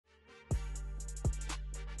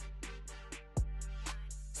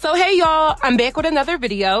So hey y'all, I'm back with another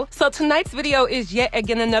video. So tonight's video is yet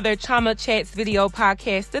again another Chioma Chats video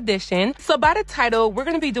podcast edition. So by the title, we're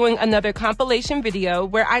going to be doing another compilation video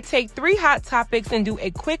where I take 3 hot topics and do a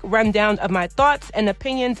quick rundown of my thoughts and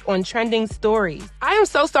opinions on trending stories. I am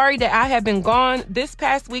so sorry that I have been gone. This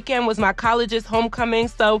past weekend was my college's homecoming,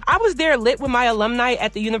 so I was there lit with my alumni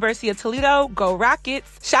at the University of Toledo. Go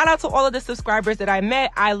Rockets. Shout out to all of the subscribers that I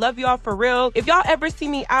met. I love y'all for real. If y'all ever see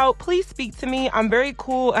me out, please speak to me. I'm very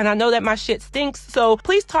cool and I know that my shit stinks, so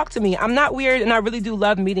please talk to me. I'm not weird and I really do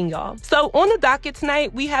love meeting y'all. So on the docket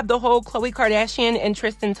tonight, we have the whole Khloe Kardashian and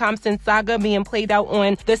Tristan Thompson saga being played out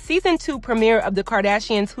on the season 2 premiere of the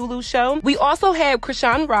Kardashians Hulu show. We also have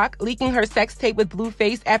Chrisean leaking her sex tape with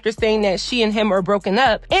Blueface after saying that she and him are broken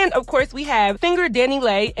up. And of course we have singer Dani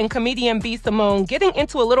Leigh and comedian B.Simone getting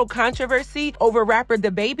into a little controversy over rapper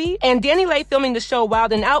DaBaby, and Dani Leigh filming the show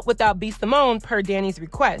Wildnout without B.Simone per Dani's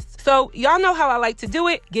request. So y'all know how I like to do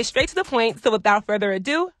it. Get straight to the point. So without further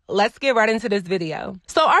ado, let's get right into this video.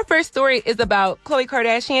 So our first story is about Khloe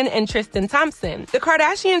Kardashian and Tristan Thompson. The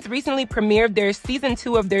Kardashians recently premiered their season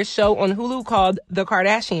 2 of their show on Hulu called The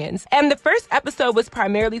Kardashians. And the first episode was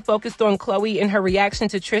primarily focused on Khloe and her reaction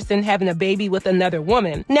to Tristan having a baby with another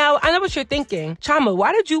woman. Now, I know what you're thinking. Chioma,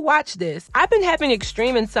 why did you watch this? I've been having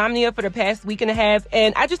extreme insomnia for the past week and a half,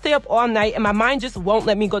 and I just stay up all night and my mind just won't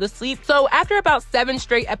let me go to sleep. So after about 7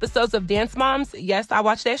 straight episodes of Dance Moms, yes, I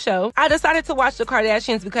watched that show, I decided to watch The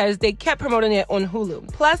Kardashians because they kept promoting it on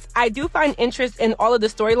Hulu. Plus, I do find interest in all of the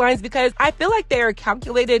storylines because I feel like they are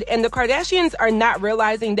calculated and the Kardashians are not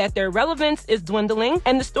realizing that their relevance is dwindling,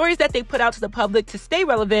 and the stories that they put out to the public to stay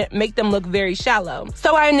relevant make them look very shallow.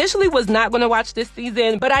 So I initially was not going to watch this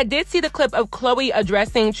season, but I did see the clip of Khloe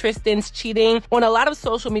addressing Tristan's cheating on a lot of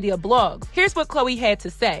social media blogs. Here's what Khloe had to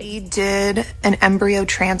say. He did an embryo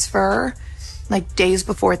transfer like days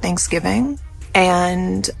before Thanksgiving,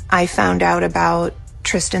 and I found out about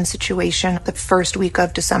Tristan's situation the first week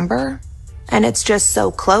of December. And it's just so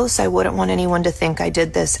close. I wouldn't want anyone to think I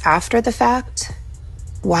did this after the fact.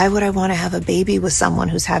 Why would I want to have a baby with someone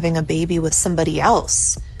who's having a baby with somebody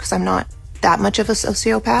else? Because I'm not that much of a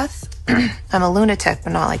sociopath. I'm a lunatic,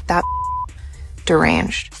 but not like that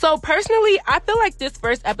deranged. So personally, I feel like this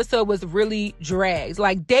first episode was really dragged.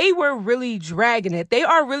 Like, they were really dragging it. They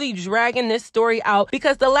are really dragging this story out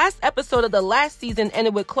because the last episode of the last season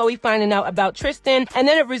ended with Khloe finding out about Tristan, and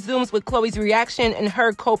then it resumes with Khloe's reaction and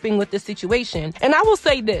her coping with the situation. And I will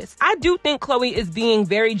say this, I do think Khloe is being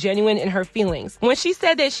very genuine in her feelings. When she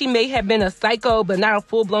said that she may have been a psycho but not a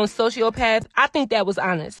full-blown sociopath, I think that was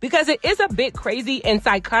honest, because it is a bit crazy and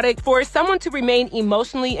psychotic for someone to remain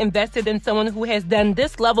emotionally invested in someone who has done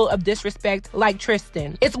this level of disrespect like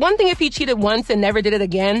Tristan. It's one thing if he cheated once and never did it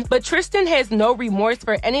again, but Tristan has no remorse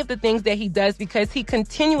for any of the things that he does because he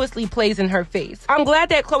continuously plays in her face. I'm glad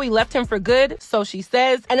that Khloe left him for good, so she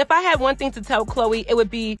says, and if I had one thing to tell Khloe, it would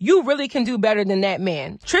be, you really can do better than that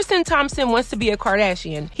man. Tristan Thompson wants to be a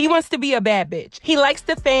Kardashian. He wants to be a bad bitch. He likes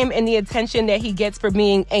the fame and the attention that he gets for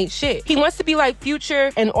being ain't shit. He wants to be like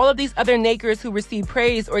Future and all of these other nakers who receive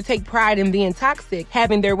praise or take pride in being toxic,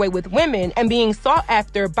 having their way with women, and being sought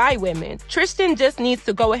after by women. Tristan just needs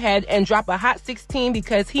to go ahead and drop a hot 16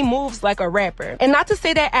 because he moves like a rapper. And not to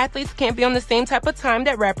say that athletes can't be on the same type of time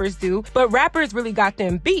that rappers do, but rappers really got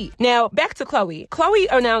them beat. Now, back to Khloe. Khloe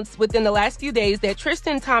announced within the last few days that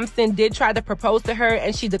Tristan Thompson did try to propose to her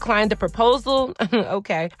and she declined the proposal.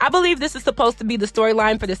 Okay. I believe this is supposed to be the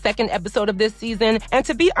storyline for the second episode of this season. And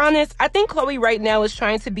to be honest, I think Khloe right now is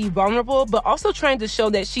trying to be vulnerable, but also trying to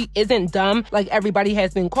show that she isn't dumb like everybody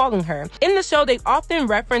has been calling her. In the show, they often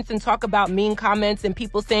reference and talk about mean comments and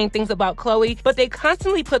people saying things about Khloe, but they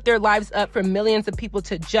constantly put their lives up for millions of people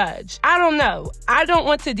to judge. I don't know. I don't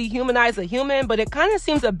want to dehumanize a human, but it kind of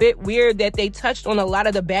seems a bit weird that they touched on a lot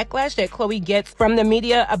of the backlash that Khloe gets from the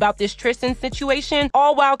media about this Tristan situation,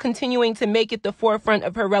 all while continuing to make it the forefront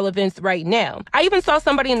of her relevance right now. I even saw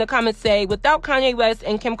somebody in the comments say, without Kanye West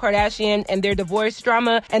and Kim Kardashian and their divorce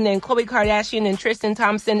drama, and then Khloe Kardashian and Tristan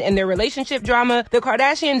Thompson and their relationship drama, the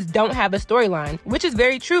Kardashians don't have a storyline, which is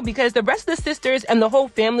very true because the rest of the sisters and the whole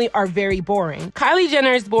family are very boring. Kylie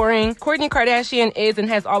Jenner is boring, Kourtney Kardashian is and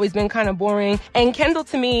has always been kind of boring, and Kendall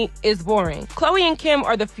to me is boring. Khloe and Kim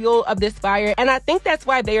are the fuel of this fire, and I think that's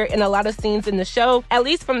why they are in a lot of scenes in the show, at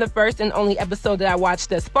least from the first and only episode that I watched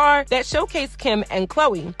thus far, that showcased Kim and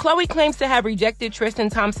Khloe. Khloe claims to have rejected Tristan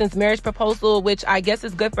Thompson's marriage proposal, which I guess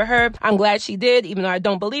is good for her. I'm glad she did, even though I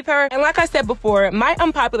don't believe her. And like I said before, my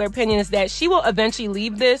unpopular opinion is that she will eventually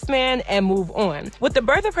leave this man and move on. With the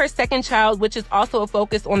birth of her second child, which is also a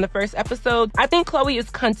focus on the first episode, I think Khloe is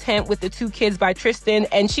content with the 2 kids by Tristan,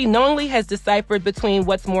 and she knowingly has deciphered between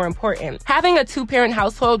what's more important. Having a 2-parent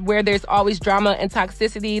household where there's always drama and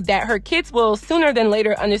toxicity that her kids will sooner than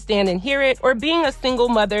later understand and hear it, or being a single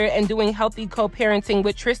mother and doing healthy co-parenting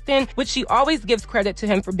with Tristan, which she always gives credit to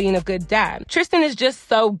him for being a good dad. Tristan is just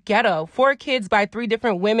so ghetto. 4 kids by 3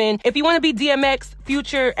 different women. If you want to be DMX,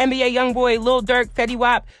 Future, NBA Youngboy, Lil Durk, Fetty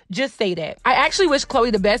Wap, just say that. I actually wish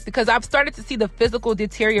Khloe the best because I've started to see the physical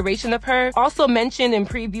deterioration of her. Also mentioned and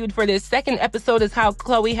previewed for this second episode is how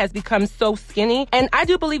Khloe has become so skinny. And I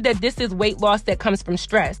do believe that this is weight loss that comes from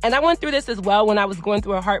stress. And I went through this as well when I was going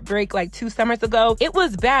through a heartbreak like 2 summers ago. It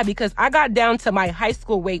was bad because I got down to my high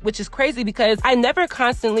school weight, which is crazy because I never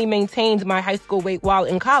constantly maintained my high school weight while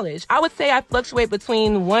in college. I would say I fluctuate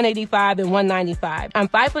between 185 and 195. I'm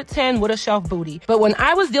 5'10" with a shelf booty. But when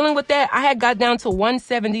I was dealing with that, I had got down to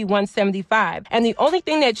 170, 175. And the only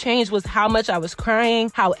thing that changed was how much I was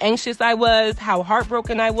crying, how anxious I was, how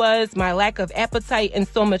heartbroken I was, my lack of appetite, and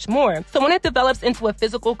so much more. So when it develops into a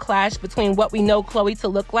physical clash between what we know Khloe to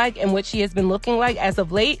look like and what she has been looking like as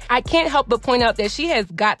of late, I can't help but point out that she has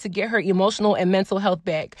got to get her emotional and mental health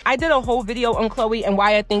back. I did a whole video on Khloe and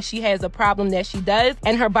why I think she has a problem that she does,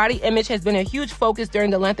 and her body image has been a huge focus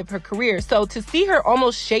during the length of her career. So to see her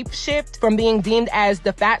almost shapeshift from being deemed as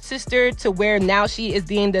the fat sister to where now she is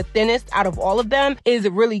being the thinnest out of all of them is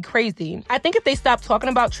really crazy. I think if they stop talking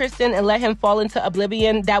about Tristan and let him fall into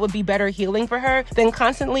oblivion, that would be better healing for her than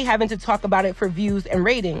constantly having to talk about it for views and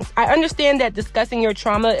ratings. I understand that discussing your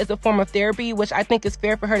trauma is a form of therapy, which I think is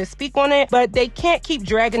fair for her to speak on it, but they can't keep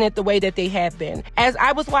dragging it the way that they have been. As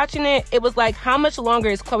I was watching it, it was like, how much longer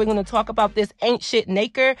is Khloe going to talk about this ain't shit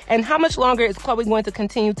Naker, and how much longer is Khloe going to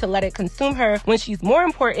continue to let it consume her when she's more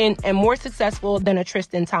important and more successful than a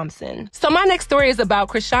Tristan Thompson? So my next story is about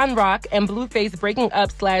Chrisean Rock and Blueface breaking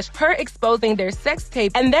up / her exposing their sex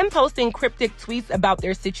tape and then posting cryptic tweets about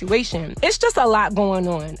their situation. It's just a lot going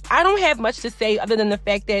on. I don't have much to say other than the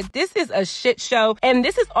fact that this is a shit show, and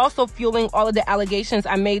this is also fueling all of the allegations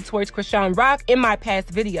I made towards Chrisean Rock in my past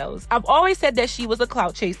videos. I've always said that she was a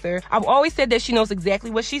clout chaser. I've always said that she knows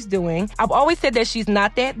exactly what she's doing. I've always said that she's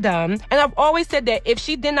not that dumb. And I've always said that if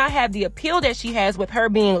she did not have the appeal that she has with her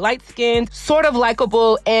being light-skinned, sort of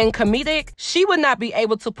likable, and comedic, she would not be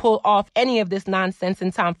able to pull off any of this nonsense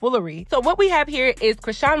and tomfoolery. So what we have here is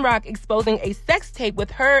Chrisean Rock exposing a sex tape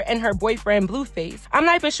with her and her boyfriend Blueface. I'm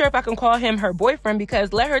not even sure if I can call him her boyfriend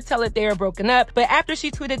because let her tell it they are broken up. But after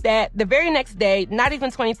she tweeted that, the very next day, not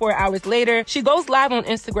even 24 hours later, she goes live on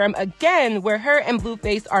Instagram again where her and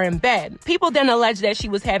Blueface are in bed. People then allege that she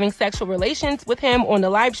was having sexual relations with him on the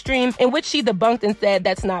live stream, in which she debunked and said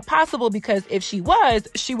that's not possible because if she was,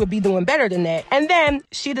 she would be doing better than that. And then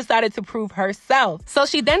she decided to prove herself. So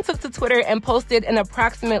she then took to Twitter and posted an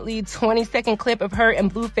approximately 20-second clip of her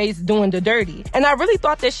and Blueface doing the dirty. And I really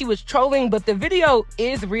thought that she was trolling, but the video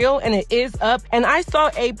is real and it is up. And I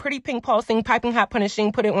saw a pretty pink pulsing, piping hot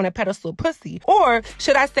punishing, put it on a pedestal pussy. Or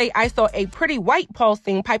should I say I saw a pretty white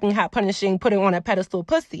pulsing, piping hot punishing, put it on a pedestal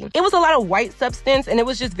pussy. It was a lot of white substance, and it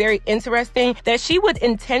was just very interesting that she would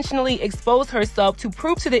intentionally expose herself to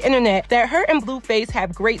prove to the internet that her and Blueface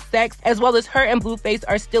have great sex, as well as her and Blueface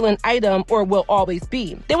are still an item or will always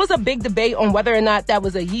be. There was a big debate on whether or not that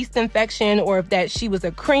was a yeast infection or if that she was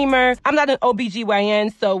a creamer. I'm not an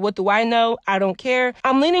OBGYN, so what do I know? I don't care.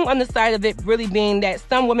 I'm leaning on the side of it really being that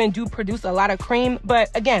some women do produce a lot of cream, but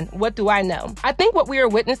again, what do I know? I think what we are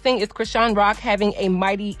witnessing is Chrisean Rock having a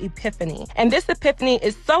mighty epiphany. And this epiphany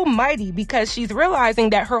is so mighty because she's realizing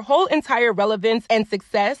that her whole entire relevance and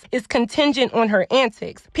success is contingent on her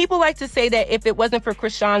antics. People like to say that if it wasn't for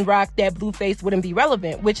Chrisean Rock, that Blueface wouldn't be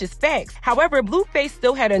relevant, which is facts. However, Blueface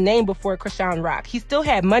still had a name before Chrisean Rock. He still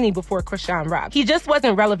had money before Chrisean Rock. He just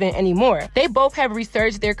wasn't relevant anymore. They both have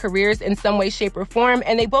resurged their careers in some way, shape, or form,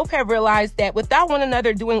 and they both have realized that without one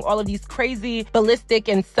another doing all of these crazy, ballistic,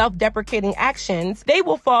 and self-deprecating actions, they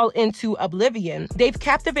will fall into oblivion. They've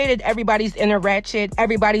captivated everybody's inner ratchet,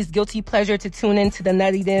 everybody's guilty pleasure to tune into the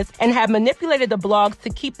nuttiness, and have manipulated the blogs to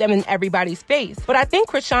keep them in everybody's face. But I think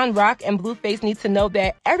Chrisean Rock and Blueface need to know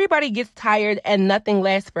that everybody gets tired and nothing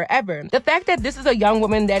lasts forever. The fact that this is a young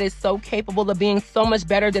woman that is so capable of being so much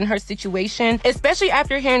better than her situation, especially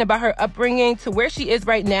after hearing about her upbringing to where she is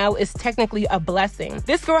right now, is technically a blessing.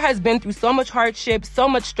 This girl has been through so much hardship, so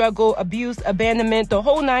much struggle, abuse, abandonment, the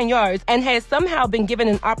whole 9 yards, and has somehow been given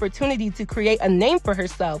an opportunity to create a name for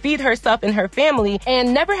herself, feed herself and her family,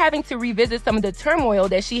 and never having to revisit some of the turmoil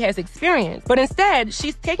that she has experienced. But instead,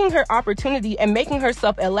 she's taking her opportunity and making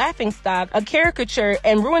herself a laughingstock, a caricature,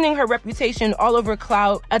 and ruining her reputation all over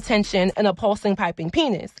clout, attention, and a pulsing piping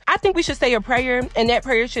penis. I think we should say a prayer, and that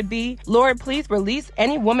prayer should be, Lord, please release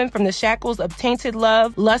any woman from the shackles of tainted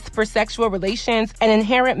love, lust for sexual relations, and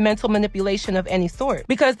inherent mental manipulation of any sort.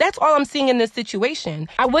 Because that's all I'm seeing in this situation.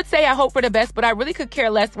 I would say I hope for the best, but I really could care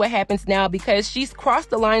less what happens now because she's crossed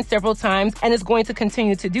the line several times and is going to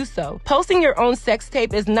continue to do so. Posting your own sex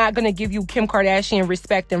tape is not going to give you Kim Kardashian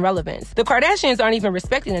respect and relevance. The Kardashians aren't even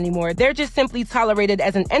respected anymore. They're just simply tolerated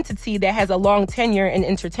as an entity that has a long tenure in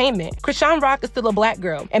entertainment. Chrisean Rock is still a black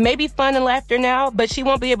girl. It may be fun and laughter now, but she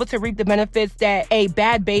won't be able to reap the benefits that a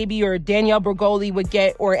Bad Baby or Danielle Bergoli would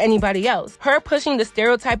get or anybody else. Her pushing the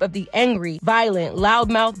stereotype of the angry, violent,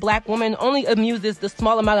 loudmouth black woman only amuses the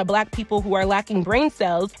small amount of black people who are lacking brain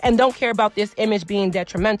cells and don't care about this image being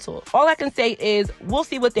detrimental. All I can say is we'll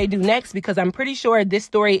see what they do next because I'm pretty sure this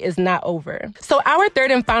story is not over. So our third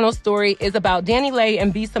and final story is about Dani Leigh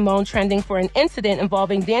and B.Simone trending for an incident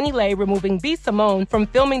involving Dani Leigh removing B.Simone from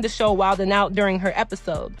filming the show Wildnout during her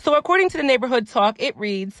episode. So according to the Neighborhood Talk, it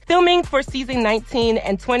reads, filming for season 19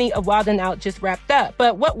 and 20 of Wildnout just wrapped up,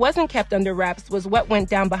 but what wasn't kept under wraps was what went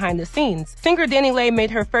down behind the scenes. Singer Dani Leigh made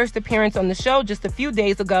her first appearance on the show just a few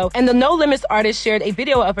days ago, and the No Limits artist shared a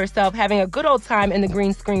video of herself having a good old time in the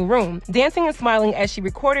green screen room, dancing and smiling as she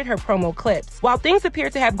recorded her promo clips. While things appear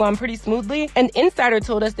to have gone pretty smoothly, an insider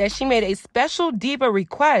told us that she made a special diva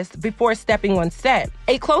request before stepping on set.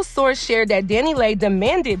 A close source shared that Dani Leigh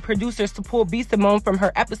demanded producers to pull B.Simone from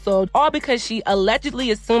her episode, all because she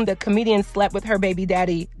allegedly assumed the comedian slept with her baby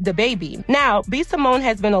daddy, DaBaby. Now, B.Simone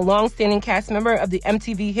has been a long-standing cast member of the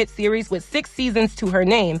MTV hit series with 6 seasons to her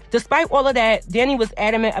name. Despite all of that, Dani was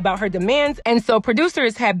adamant about her demands, and so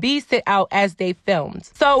producers had B sit out as they filmed.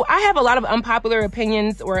 So I have a lot of unpopular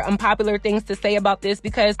opinions or unpopular things to say about this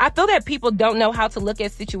because I feel that people don't know how to look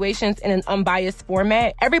at situations in an unbiased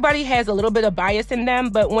format. Everybody has a little bit of bias in them,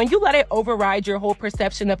 but when you let it override your whole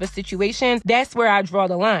perception of a situation, that's where I draw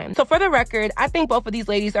the line. So for the record, I think both of these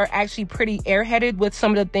ladies are actually pretty airheaded with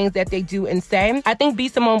some of the things that they do and say. I think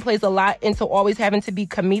B.Simone plays a lot into always having to be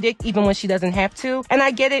comedic even when she doesn't have to. And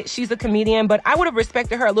I get it, she's a comedian, but I would have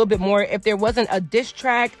respected her a little bit more if there wasn't a diss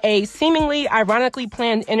track, a seemingly ironically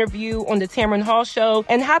planned interview on the Tamron Hall show,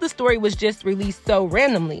 and how the story was just released so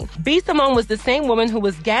randomly. B.Simone was the same woman who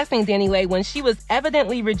was gassing Dani Leigh when she was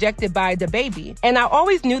evidently rejected by DaBaby. And I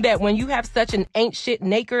always knew that when you have such an ain't shit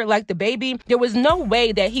naker like DaBaby, there was no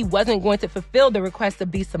way that he wasn't going to fulfill the request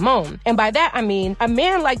of B.Simone. And by that, I mean, a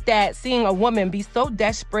man like that seeing a woman be so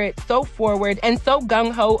desperate, so forward, and so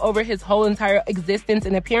gung-ho over his whole entire existence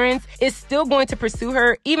and appearance is still going to pursue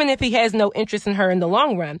her even if he has no interest in her in the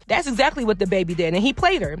long run. That's exactly what DaBaby did, and he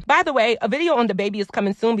played her. By the way, a video on DaBaby is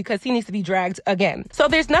coming soon because he needs to be dragged again. So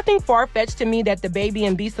there's nothing far-fetched to me that DaBaby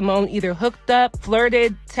and B.Simone either hooked up,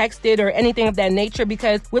 flirted, texted, or anything of that nature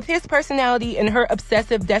because with his personality and her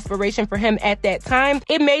obsessive desperation for him at that time,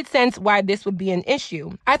 it made sense why this would be an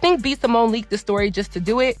issue. I think B.Simone leaked the story just to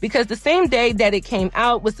do it because the same day that it came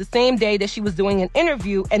out was the same day that she was doing an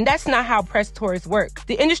interview, and that's not how press tours work.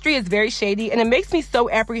 The industry is very shady, and it makes me so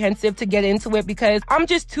apprehensive to get into it because I'm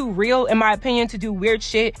just too real, in my opinion, to do weird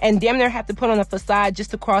shit and damn near have to put on a facade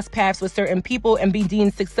just to cross paths with certain people and be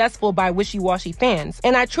deemed successful by wishy-washy fans.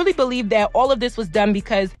 And I truly believe that all of this was done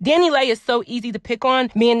because Dani Leigh is so easy to pick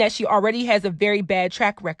on, meaning that she already has a very bad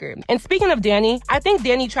track record. And speaking of Dani, I think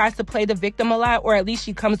Dani tries to play the victim a lot, or at least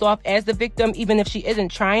she comes off as the victim even if she isn't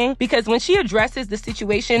trying, because when she addresses the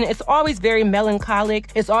situation, it's always very melancholic,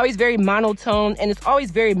 it's always very monotone, and it's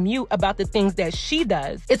always very mute about the things that she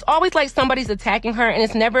does. It's always like somebody's attacking her, and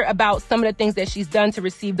it's never about some of the things that she's done to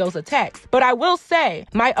receive those attacks. But I will say,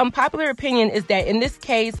 my unpopular opinion is that in this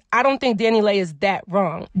case, I don't think Dani Leigh is that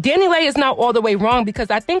wrong. Dani Leigh is not all the way wrong because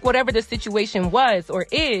I think whatever the situation was or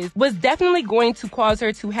is, was definitely going to cause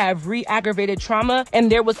her to have re-aggravated trauma,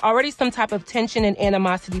 and there was already some type of tension and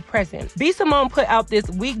animosity present. B.Simone put out this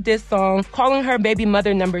weak diss song calling her baby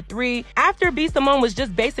mother number 3 after B.Simone was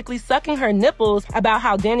just basically sucking her nipples about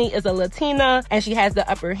how Dani is a Latina and she has the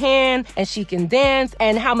upper hand and she can dance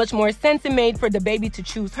and how much more sense it made for DaBaby to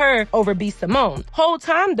choose her over B.Simone. Whole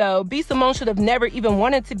time though, B.Simone should have never even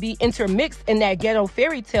wanted to be intermixed in that ghetto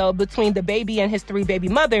fairy tale between DaBaby and his 3 baby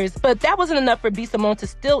mothers, but that wasn't enough for B.Simone to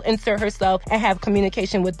still insert herself and have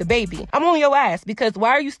communication with DaBaby. I'm on your ass because why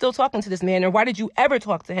are you still talking to this man, or why did you ever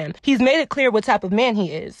talk to him? He's made it clear what type of man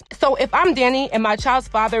he is. So if I'm Dani and my child's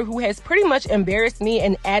father, who has pretty much embarrassed me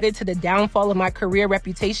and added to the downfall of my career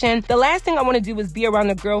reputation, the last thing I want to do is be around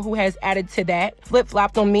a girl who has added to that,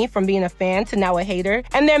 flip-flopped on me from being a fan to now a hater,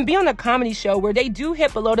 and then be on a comedy show where they do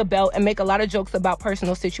hit below the belt and make a lot of jokes about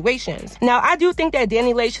personal situations. Now, I do think that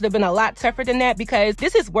Dani Leigh should have been a lot tougher than that because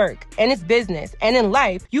this is work and it's business, and in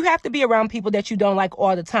life, you have to be around people that you don't like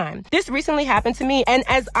all the time. This recently happened happened to me. And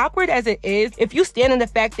as awkward as it is, if you stand in the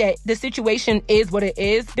fact that the situation is what it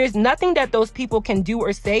is, there's nothing that those people can do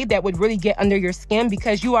or say that would really get under your skin,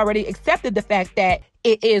 because you already accepted the fact that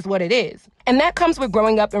it is what it is. And that comes with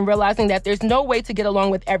growing up and realizing that there's no way to get along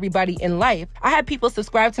with everybody in life. I had people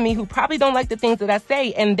subscribe to me who probably don't like the things that I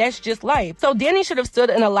say, and that's just life. So Dani should have stood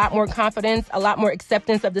in a lot more confidence, a lot more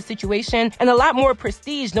acceptance of the situation, and a lot more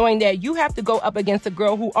prestige, knowing that you have to go up against a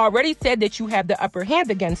girl who already said that you have the upper hand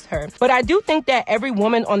against her. But I do think that every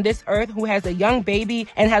woman on this earth who has a young baby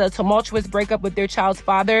and had a tumultuous breakup with their child's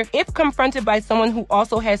father, if confronted by someone who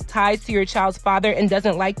also has ties to your child's father and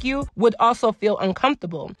doesn't like you, would also feel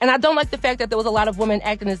uncomfortable. And I don't like the fact that there was a lot of women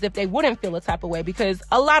acting as if they wouldn't feel a type of way, because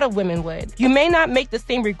a lot of women would. You may not make the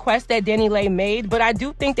same request that Dani Leigh made, but I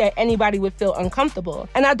do think that anybody would feel uncomfortable.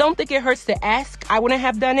 And I don't think it hurts to ask. I wouldn't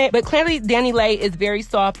have done it, but clearly Dani Leigh is very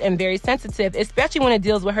soft and very sensitive, especially when it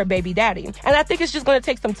deals with her baby daddy. And I think it's just going to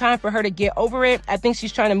take some time for her to get over it. I think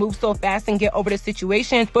she's trying to move so fast and get over the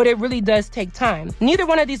situation, but it really does take time. Neither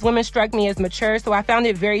one of these women struck me as mature, so I found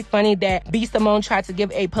it very funny that B.Simone tried to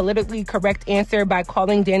give a politically correct answer by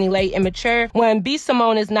calling Dani Leigh immature, when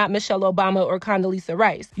B.Simone is not Michelle Obama or Condoleezza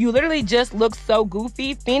Rice. You literally just look so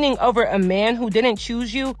goofy, fiending over a man who didn't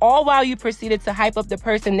choose you, all while you proceeded to hype up the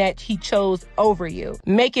person that he chose over you.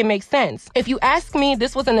 Make it make sense. If you ask me,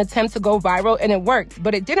 this was an attempt to go viral, and it worked,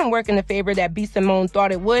 but it didn't work in the favor that B.Simone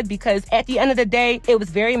thought it would, because at the end of the day, it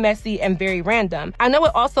was very messy and very random. I know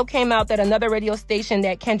it also came out that another radio station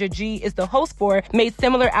that Kendra G is the host for made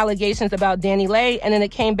similar allegations about Dani Leigh, and then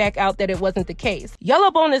it came back out that it wasn't the case.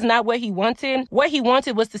 Yellowbone is not what he wanted. What he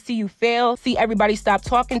wanted was to see you fail, see everybody stop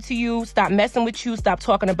talking to you, stop messing with you, stop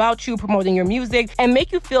talking about you, promoting your music, and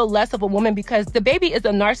make you feel less of a woman, because the baby is a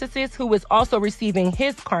narcissist who is also receiving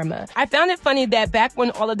his karma. I found it funny that back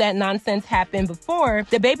when all of that nonsense happened before,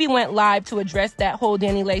 the baby went live to address that whole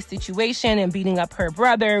Dani Leigh situation and beating up her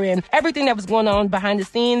brother and everything that was going on behind the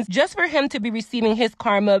scenes, just for him to be receiving his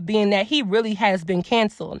karma, being that he really has been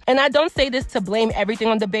canceled. And I don't say this to blame everything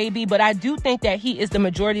on the baby, but I do think that he is the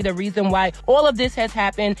majority of the reason why all of this has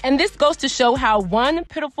happened. And this goes to show how one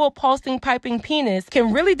pitiful pulsing piping penis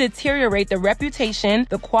can really deteriorate the reputation,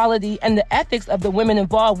 the quality, and the ethics of the women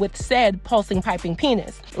involved with said pulsing piping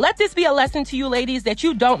penis. Let this be a lesson to you ladies that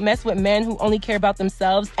you don't mess with men who only care about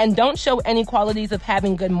themselves and don't show any qualities of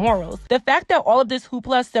having good morals. The fact that all of this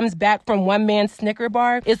hoopla stems back from one man's Snicker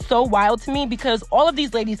bar is so wild to me, because all of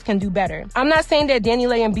these ladies can do better. I'm not saying that Dani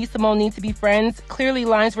Leigh and B.Simone need to be friends. Clearly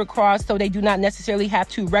lines were crossed, so they do not necessarily have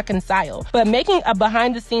to reconcile. But making a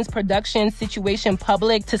behind-the-scenes production situation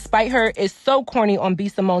public to spite her is so corny on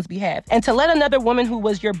B.Simone's behalf. And to let another woman who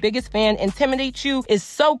was your biggest fan intimidate you is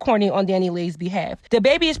so corny on Dani Leigh's behalf. The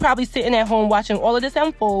baby is probably sitting at home watching all of this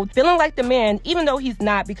unfold, feeling like the man, even though he's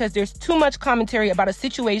not, because there's too much commentary about a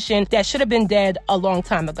situation that should have been dead a long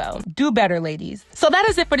time ago. Do better, ladies. So that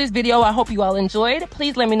is it for this video. I hope you all enjoyed.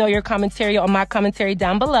 Please let me know your commentary on my commentary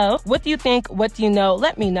down below. What do you think? What do you know?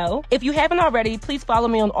 Let me know. If you haven't already, please follow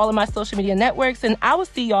me on all of my social media networks, and I will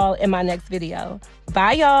see y'all in my next video.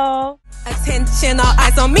 Bye, y'all. Attention, all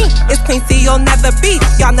eyes on me. It's Queen C, you'll never beat.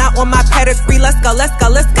 Y'all not on my pedigree. Let's go, let's go,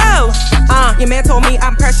 let's go. Your man told me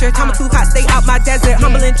I'm pressured. Tell me too hot, stay out my desert.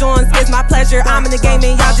 Humbling Jones is my pleasure. I'm in the game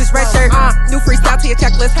and y'all just redshirt. New freestyle to your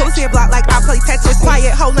checklist. Close to your block like I'll play Tetris.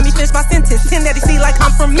 Quiet, ho, let me finish my sentence. 1080C like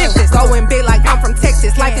I'm from Memphis. Going big like I'm from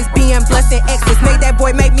Texas. Life is being blessed and X's. Made that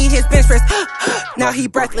boy make me his bench press. Now he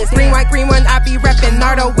breathless. Green, one, I be reppin'.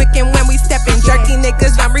 Nardo wicking when we steppin'. Jerky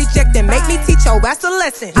niggas, I'm rejecting. Make me teach your ass a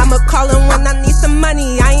lesson. I'ma call him when I need some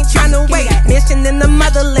money. I ain't tryna wait. Mission in the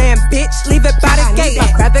motherland, bitch. Leave it by the gate.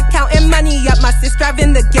 My brother counting money up. My sis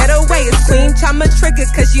driving the getaway. It's Queen Chioma trigger,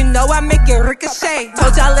 cause you know I make it ricochet.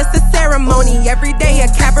 Told y'all it's a ceremony. Every day a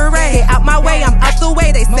cabaret. Get out my way, I'm out the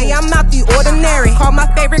way. They say I'm out the ordinary. Call my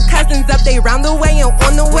favorite cousins up. They round the way and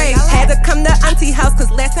on the way. Had to come to auntie house,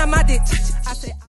 cause last time I did, I said